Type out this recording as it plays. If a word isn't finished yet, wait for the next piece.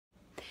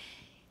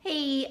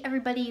Hey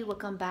everybody,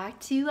 welcome back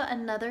to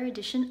another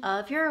edition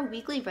of your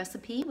weekly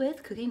recipe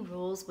with Cooking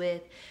Rules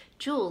with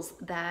Jules.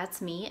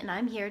 That's me, and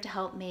I'm here to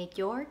help make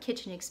your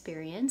kitchen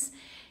experience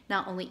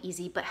not only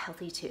easy but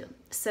healthy too.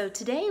 So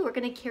today we're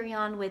going to carry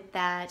on with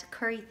that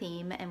curry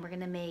theme, and we're going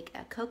to make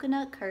a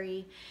coconut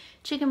curry,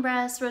 chicken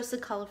breast,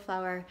 roasted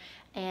cauliflower,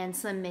 and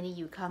some mini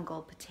Yukon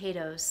Gold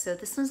potatoes. So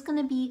this one's going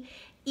to be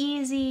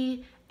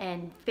easy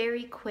and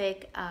very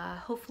quick,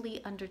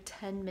 hopefully under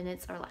 10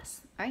 minutes or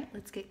less. All right,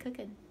 let's get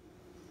cooking.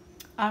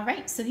 All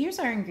right, so here's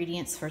our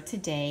ingredients for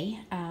today.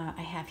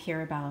 I have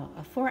here about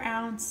a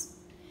 4-ounce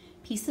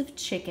piece of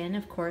chicken.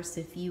 Of course,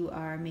 if you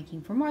are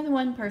making for more than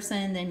one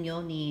person, then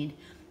you'll need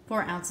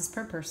 4 ounces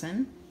per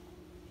person.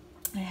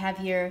 I have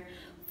here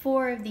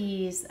 4 of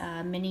these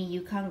mini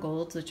Yukon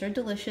Golds, which are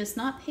delicious,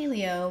 not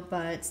paleo,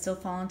 but still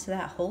fall into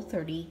that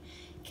Whole30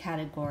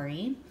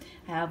 category.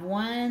 I have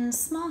 1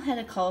 small head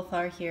of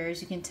cauliflower here.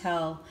 As you can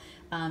tell,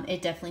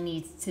 it definitely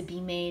needs to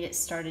be made. It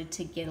started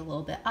to get a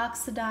little bit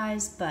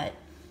oxidized, but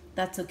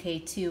that's okay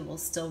too. We'll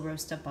still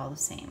roast up all the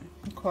same.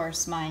 Of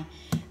course, my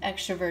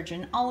extra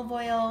virgin olive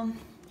oil.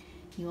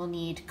 You will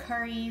need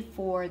curry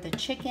for the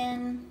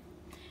chicken,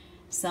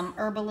 some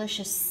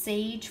herbalicious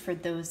sage for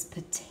those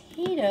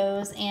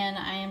potatoes, and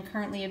I am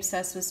currently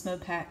obsessed with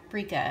smoked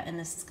paprika, and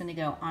this is going to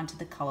go onto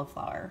the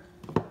cauliflower.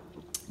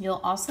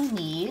 You'll also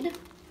need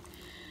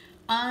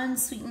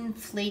unsweetened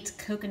flaked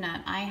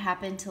coconut. I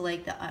happen to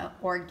like the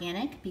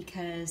organic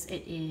because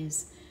it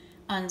is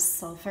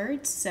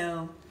unsulfured,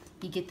 so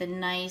you get the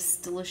nice,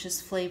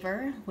 delicious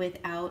flavor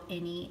without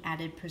any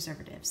added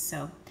preservatives.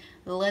 So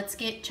let's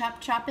get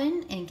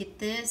chopping and get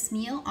this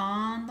meal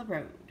on the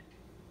road.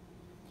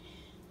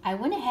 I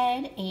went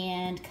ahead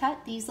and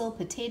cut these little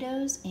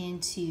potatoes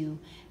into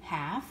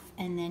half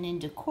and then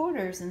into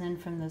quarters, and then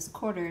from those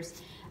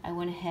quarters, I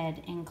went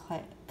ahead and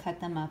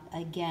cut them up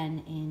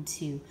again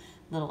into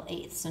little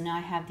eighths. So now I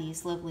have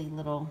these lovely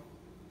little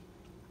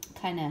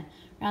kind of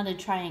rounded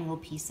triangle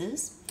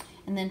pieces.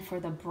 And then for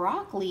the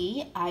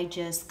broccoli, I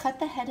just cut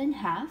the head in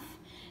half,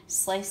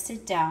 sliced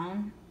it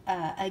down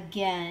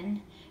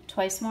again,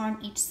 twice more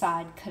on each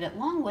side, cut it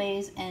long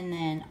ways, and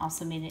then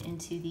also made it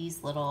into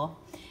these little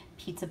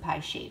pizza pie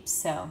shapes.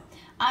 So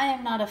I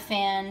am not a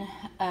fan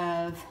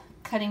of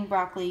cutting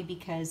broccoli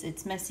because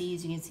it's messy.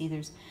 As you can see,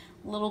 there's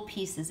little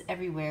pieces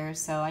everywhere.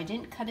 So I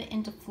didn't cut it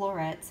into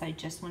florets. I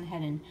just went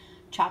ahead and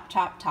topped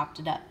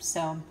it up.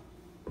 So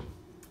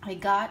I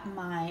got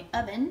my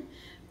oven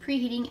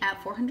preheating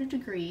at 400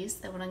 degrees.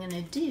 And what I'm going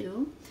to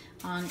do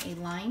on a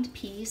lined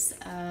piece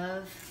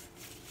of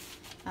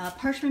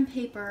parchment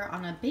paper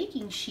on a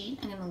baking sheet,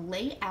 I'm going to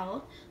lay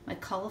out my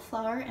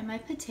cauliflower and my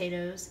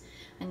potatoes.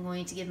 I'm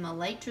going to give them a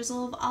light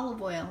drizzle of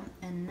olive oil,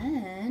 and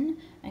then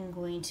I'm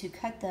going to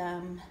coat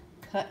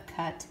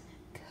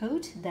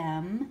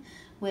them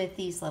with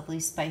these lovely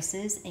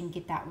spices and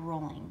get that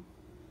rolling.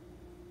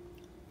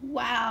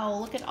 Wow,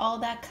 look at all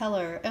that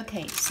color.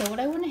 Okay, so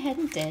what I went ahead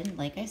and did,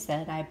 like I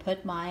said, I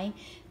put my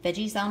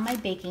veggies on my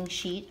baking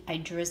sheet. I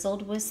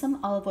drizzled with some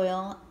olive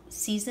oil,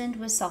 seasoned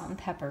with salt and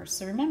pepper.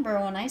 So remember,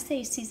 when I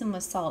say seasoned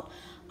with salt,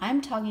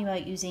 I'm talking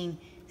about using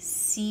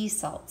sea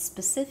salt.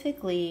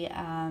 Specifically,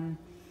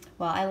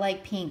 well, I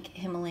like pink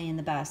Himalayan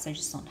the best. I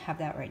just don't have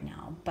that right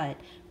now. But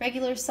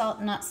regular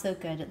salt, not so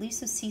good. At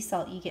least with sea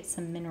salt, you get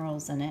some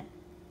minerals in it.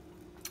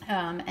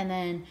 And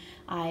then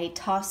I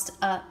tossed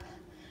up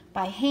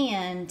by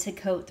hand to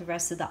coat the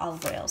rest of the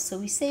olive oil. So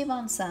we save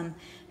on some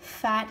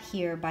fat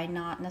here by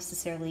not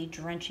necessarily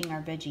drenching our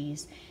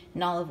veggies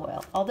in olive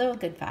oil, although a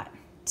good fat.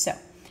 So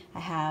I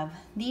have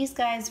these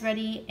guys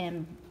ready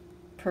and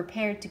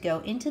prepared to go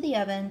into the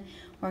oven.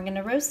 We're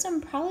gonna roast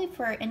them probably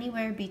for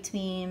anywhere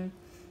between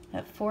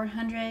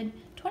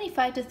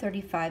 425 to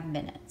 35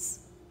 minutes.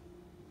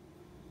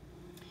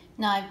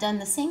 Now I've done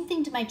the same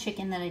thing to my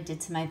chicken that I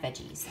did to my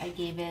veggies. I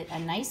gave it a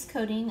nice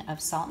coating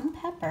of salt and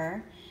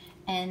pepper,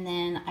 and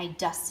then I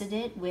dusted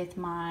it with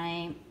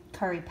my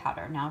curry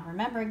powder. Now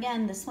remember,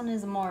 again, this one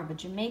is more of a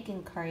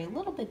Jamaican curry, a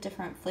little bit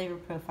different flavor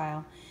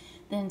profile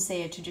than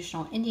say a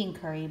traditional Indian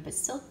curry, but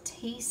still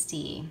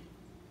tasty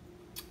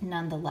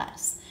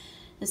nonetheless.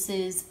 This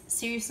is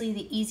seriously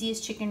the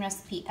easiest chicken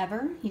recipe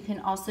ever. You can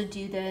also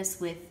do this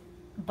with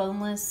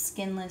boneless,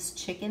 skinless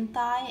chicken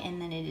thigh,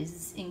 and then it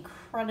is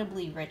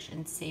incredibly rich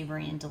and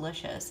savory and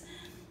delicious.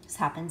 This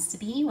happens to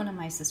be one of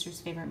my sister's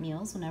favorite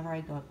meals whenever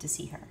I go up to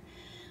see her.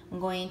 I'm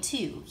going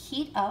to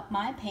heat up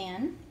my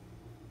pan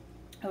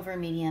over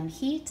medium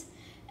heat,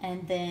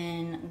 and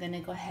then I'm going to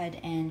go ahead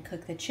and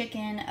cook the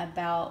chicken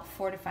about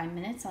 4 to 5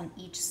 minutes on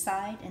each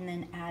side, and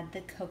then add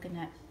the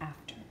coconut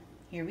after.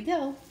 Here we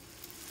go.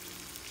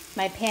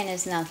 My pan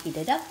is now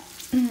heated up.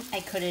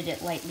 I coated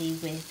it lightly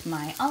with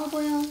my olive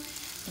oil,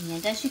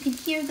 and as you can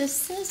hear the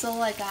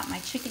sizzle, I got my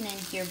chicken in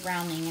here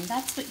browning, and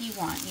that's what you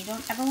want. You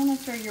don't ever want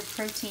to throw your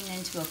protein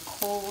into a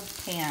cold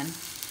pan,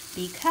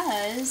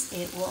 because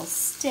it will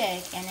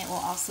stick and it will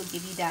also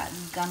give you that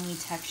gummy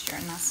texture,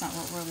 and that's not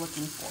what we're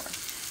looking for.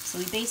 So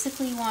we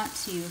basically want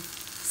to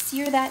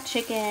sear that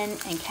chicken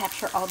and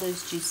capture all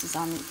those juices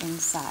on the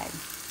inside.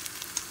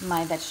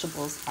 My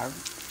vegetables are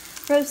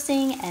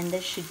roasting, and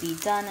this should be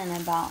done in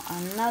about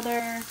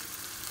another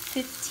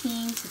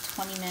 15 to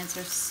 20 minutes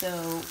or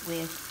so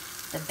with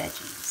the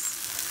veggies.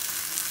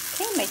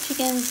 Okay, my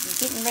chicken's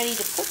getting ready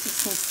to cook. You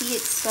can see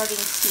it's starting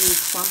to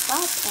plump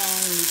up,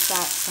 and you've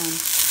got some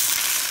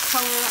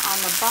color on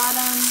the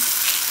bottom.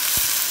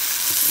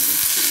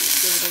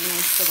 Give it a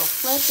nice little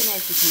flip, and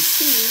as you can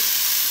see,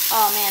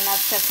 oh man,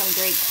 that's got some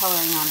great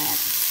coloring on it.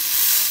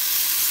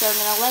 So I'm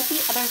going to let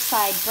the other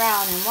side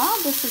brown, and while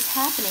this is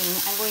happening,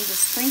 I'm going to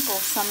sprinkle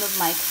some of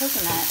my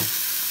coconut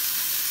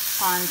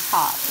on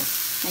top.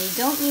 Now you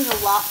don't need a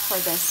lot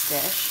for this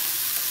dish.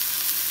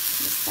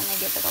 I'm just going to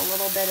give it a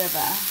little bit of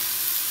a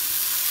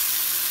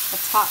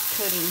top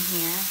coating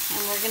here,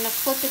 and we're going to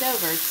flip it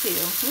over too.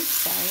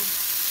 Oops, sorry.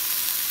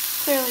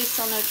 Clearly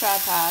still no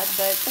tripod,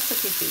 but that's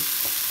okay too.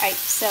 Alright,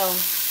 so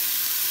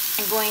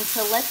I'm going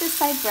to let this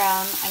side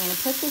brown. I'm going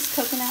to put this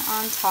coconut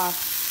on top.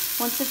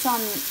 Once it's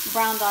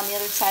browned on the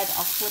other side,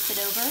 I'll flip it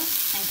over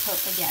and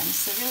coat again.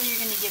 So really you're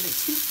going to give it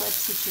 2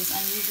 flips, which is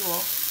unusual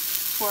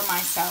for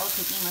my style of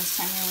cooking. Most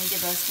time we only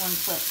give us 1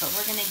 flip, but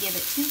we're going to give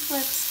it 2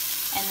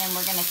 flips, and then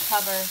we're going to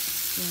cover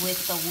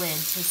with the lid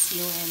to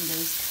seal in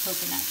those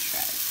coconut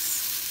shreds.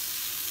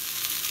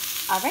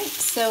 Alright,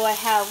 so I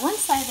have one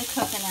side of the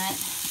coconut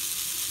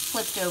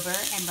flipped over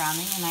and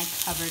browning, and I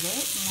covered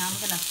it. Now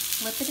I'm going to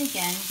flip it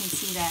again. You can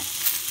see that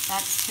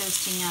that's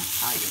toasting up,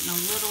 probably getting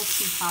a little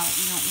too hot.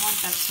 You don't want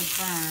that to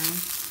burn.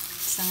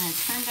 So I'm going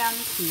to turn down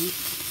the heat.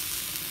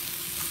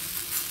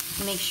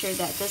 Make sure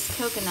that this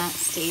coconut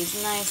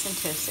stays nice and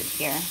toasted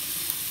here.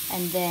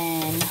 And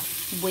then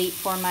wait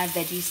for my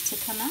veggies to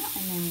come out,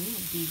 and then we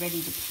will be ready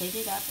to plate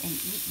it up and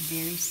eat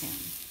very soon.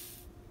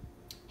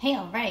 Hey,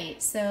 all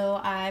right,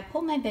 so I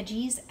pulled my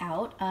veggies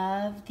out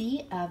of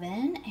the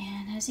oven,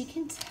 and as you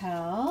can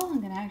tell,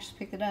 I'm gonna actually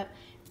pick it up.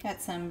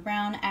 Got some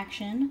brown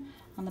action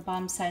on the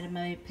bottom side of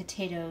my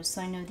potatoes,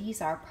 so I know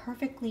these are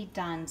perfectly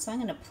done. So I'm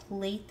gonna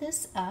plate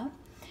this up,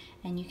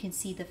 and you can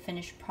see the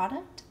finished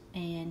product,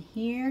 and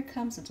here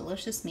comes a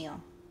delicious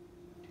meal.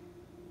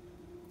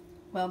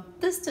 Well,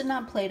 this did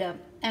not plate up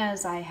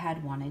as I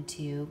had wanted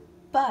to,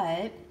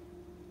 but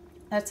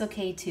that's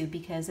okay too,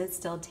 because it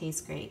still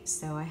tastes great.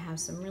 So I have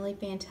some really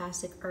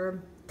fantastic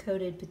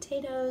herb-coated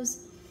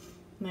potatoes,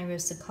 my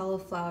roasted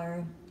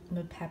cauliflower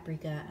with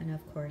paprika, and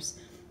of course,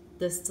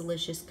 this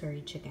delicious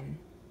curry chicken.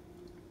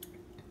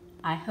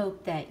 I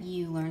hope that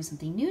you learned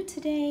something new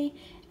today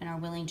and are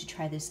willing to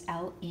try this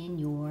out in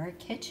your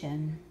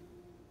kitchen.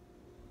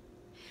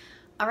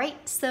 All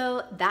right,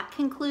 so that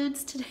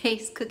concludes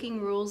today's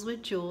Cooking Rules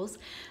with Jules.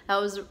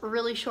 That was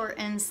really short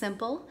and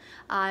simple.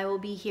 I will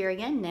be here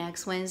again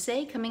next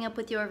Wednesday coming up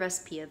with your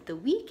recipe of the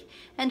week,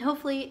 and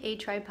hopefully a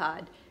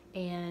tripod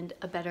and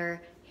a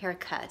better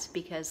haircut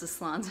because the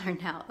salons are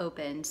now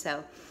open.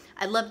 So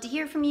I'd love to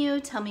hear from you.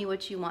 Tell me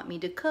what you want me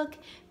to cook.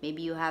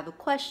 Maybe you have a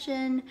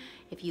question.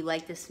 If you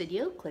like this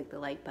video, click the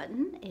like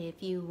button.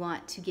 If you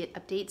want to get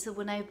updates of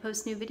when I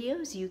post new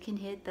videos, you can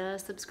hit the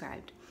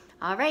subscribe.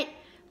 All right.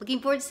 Looking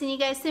forward to seeing you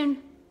guys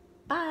soon.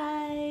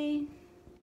 Bye.